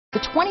The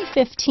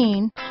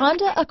 2015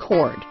 Honda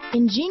Accord.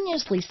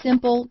 Ingeniously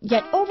simple,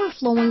 yet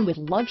overflowing with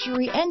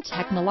luxury and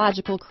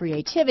technological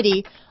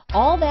creativity,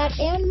 all that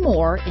and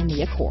more in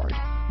the Accord.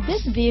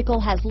 This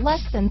vehicle has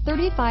less than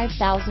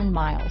 35,000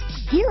 miles.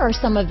 Here are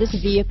some of this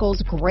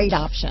vehicle's great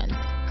options: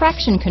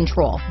 traction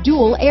control,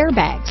 dual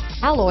airbags,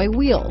 alloy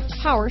wheels,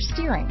 power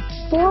steering,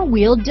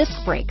 four-wheel disc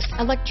brakes,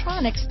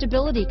 electronic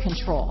stability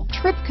control,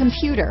 trip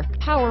computer,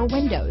 power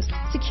windows,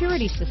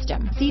 security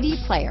system, CD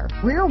player,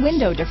 rear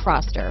window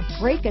defroster,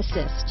 brake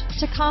assist,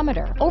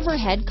 tachometer,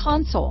 overhead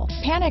console,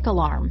 panic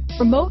alarm,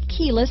 remote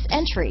keyless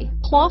entry,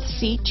 cloth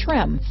seat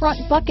trim,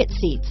 front bucket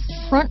seats,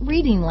 front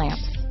reading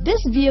lamps.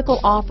 This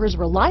vehicle offers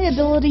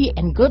reliability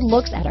and good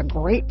looks at a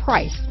great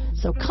price.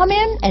 So come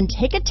in and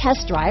take a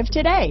test drive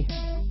today.